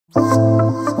Hi,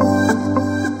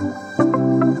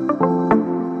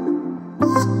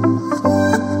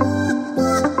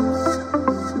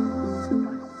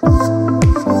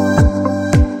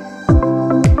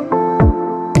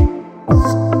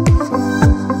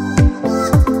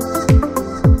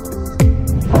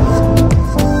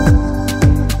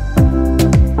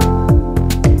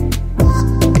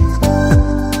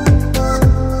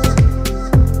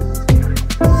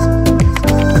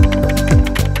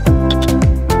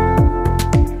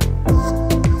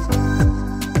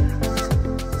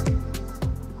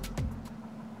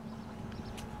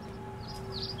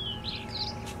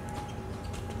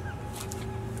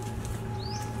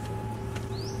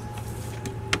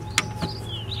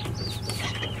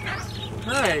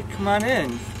 come on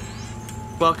in.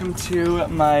 Welcome to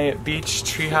my beach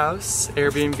treehouse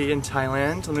Airbnb in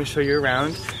Thailand. Let me show you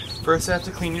around. First I have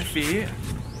to clean your feet.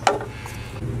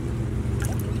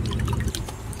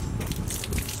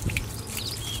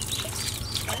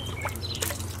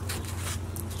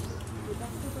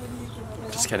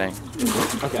 Just kidding.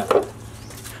 Okay.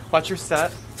 Watch your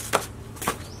step.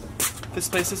 This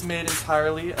place is made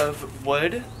entirely of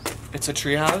wood. It's a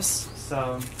treehouse,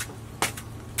 so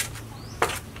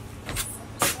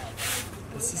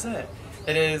this is it.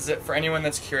 It is, for anyone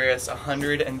that's curious,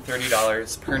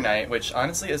 $130 per night, which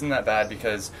honestly isn't that bad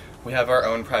because we have our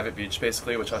own private beach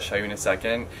basically, which I'll show you in a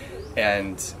second,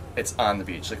 and it's on the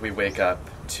beach. Like, we wake up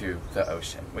to the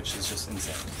ocean, which is just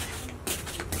insane.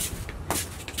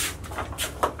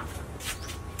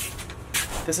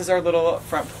 This is our little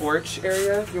front porch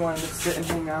area if you wanted to sit and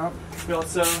hang out. We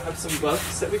also have some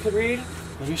books that we could read.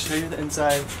 Let me show you the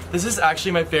inside. This is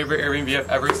actually my favorite Airbnb I've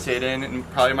ever stayed in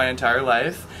probably my entire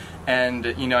life. And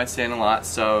you know I stay in a lot,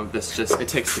 so this just, it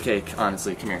takes the cake,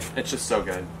 honestly. Come here. It's just so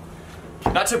good.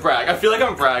 Not to brag. I feel like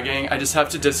I'm bragging. I just have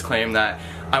to disclaim that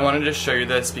I wanted to show you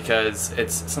this because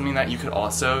it's something that you could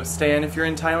also stay in if you're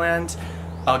in Thailand.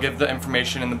 I'll give the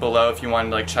information in the below if you wanted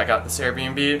to like check out this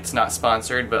Airbnb. It's not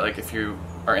sponsored, but like if you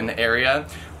are in the area.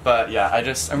 But yeah,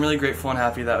 I'm really grateful and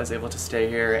happy that I was able to stay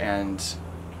here, and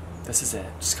this is it.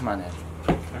 Just come on in.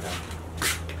 Okay.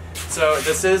 So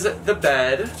this is the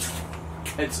bed.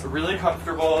 It's really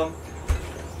comfortable.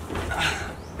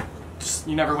 Just,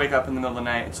 you never wake up in the middle of the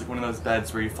night. It's like one of those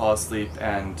beds where you fall asleep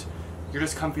and you're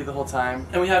just comfy the whole time.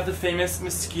 And we have the famous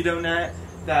mosquito net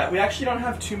that we actually don't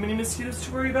have too many mosquitoes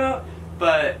to worry about,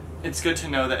 but it's good to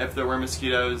know that if there were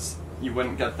mosquitoes, you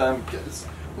wouldn't get them because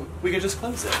we could just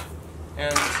close it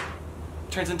and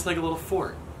it turns into like a little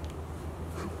fort.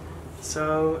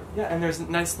 So yeah, and there's a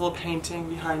nice little painting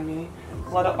behind me. A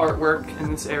lot of artwork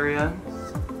in this area.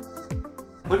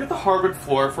 Look at the hardwood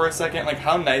floor for a second. Like,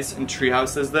 how nice and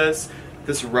treehouse is this?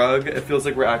 This rug, it feels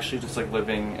like we're actually just like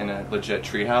living in a legit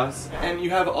treehouse. And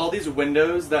you have all these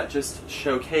windows that just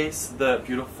showcase the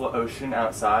beautiful ocean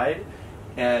outside.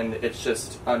 And it's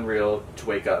just unreal to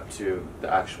wake up to the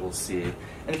actual sea.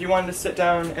 And if you wanted to sit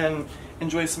down and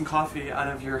enjoy some coffee out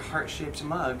of your heart-shaped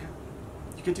mug,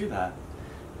 you could do that.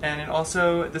 And it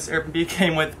also, this Airbnb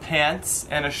came with pants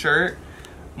and a shirt.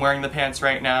 I'm wearing the pants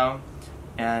right now,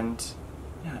 and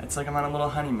yeah, it's like I'm on a little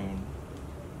honeymoon.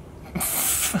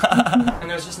 And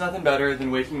there's just nothing better than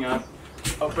waking up,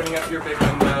 opening up your big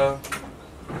window,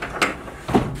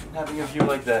 having a view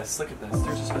like this. Look at this,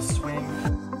 there's just a swing.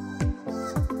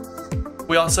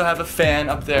 We also have a fan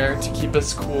up there to keep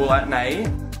us cool at night.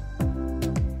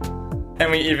 And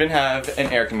we even have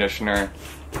an air conditioner.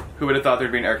 Who would have thought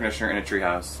there'd be an air conditioner in a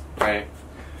treehouse, right?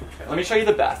 Okay, let me show you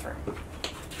the bathroom.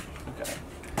 Okay,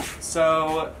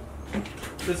 so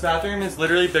this bathroom is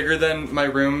literally bigger than my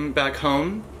room back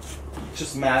home. It's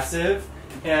just massive.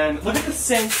 And look at the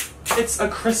sink. It's a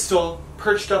crystal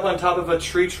perched up on top of a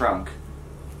tree trunk.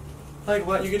 Like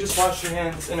what? You could just wash your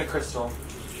hands in a crystal.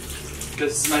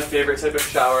 This is my favorite type of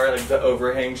shower, like the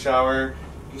overhang shower.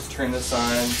 Just turn this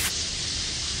on.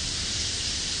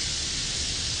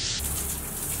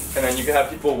 And then you can have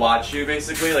people watch you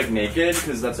basically, like naked,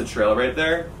 because that's a trail right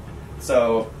there.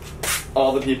 So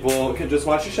all the people could just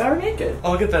watch you shower naked.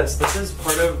 Oh, look at this. This is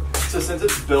part of, so since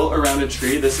it's built around a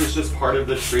tree, this is just part of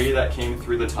the tree that came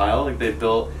through the tile. Like, they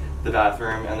built the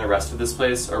bathroom and the rest of this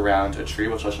place around a tree,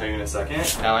 which I'll show you in a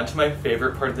second. Now onto my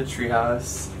favorite part of the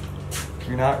treehouse. If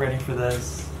you're not ready for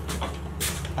this,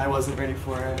 I wasn't ready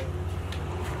for it.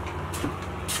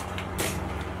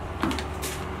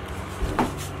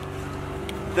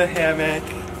 The hammock.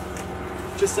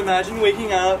 Just imagine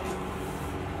waking up,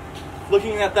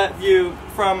 looking at that view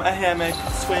from a hammock,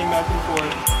 swaying back and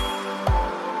forth.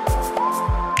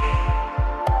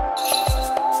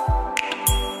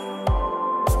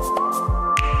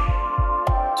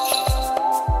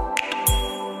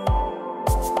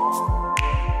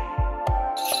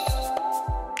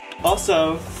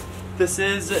 Also, this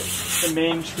is the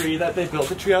main tree that they built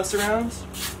the treehouse around.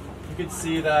 You can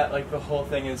see that like the whole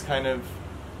thing is kind of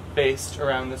based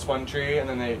around this one tree, and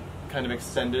then they kind of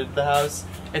extended the house.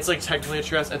 It's like technically a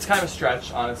treehouse. It's kind of a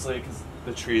stretch, honestly, because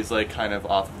the tree is like kind of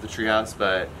off of the treehouse,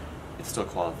 but it still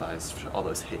qualifies for all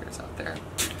those haters out there.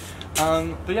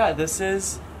 But yeah, this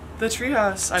is the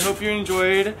treehouse. I hope you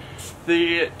enjoyed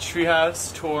the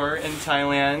treehouse tour in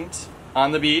Thailand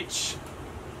on the beach.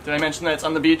 Did I mention that it's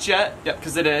on the beach yet? Yep,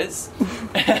 because it is.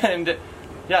 And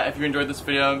yeah, if you enjoyed this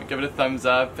video, give it a thumbs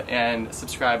up and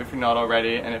subscribe if you're not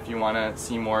already, and if you want to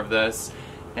see more of this.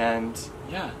 And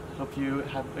yeah, I hope you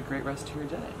have a great rest of your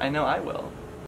day. I know I will.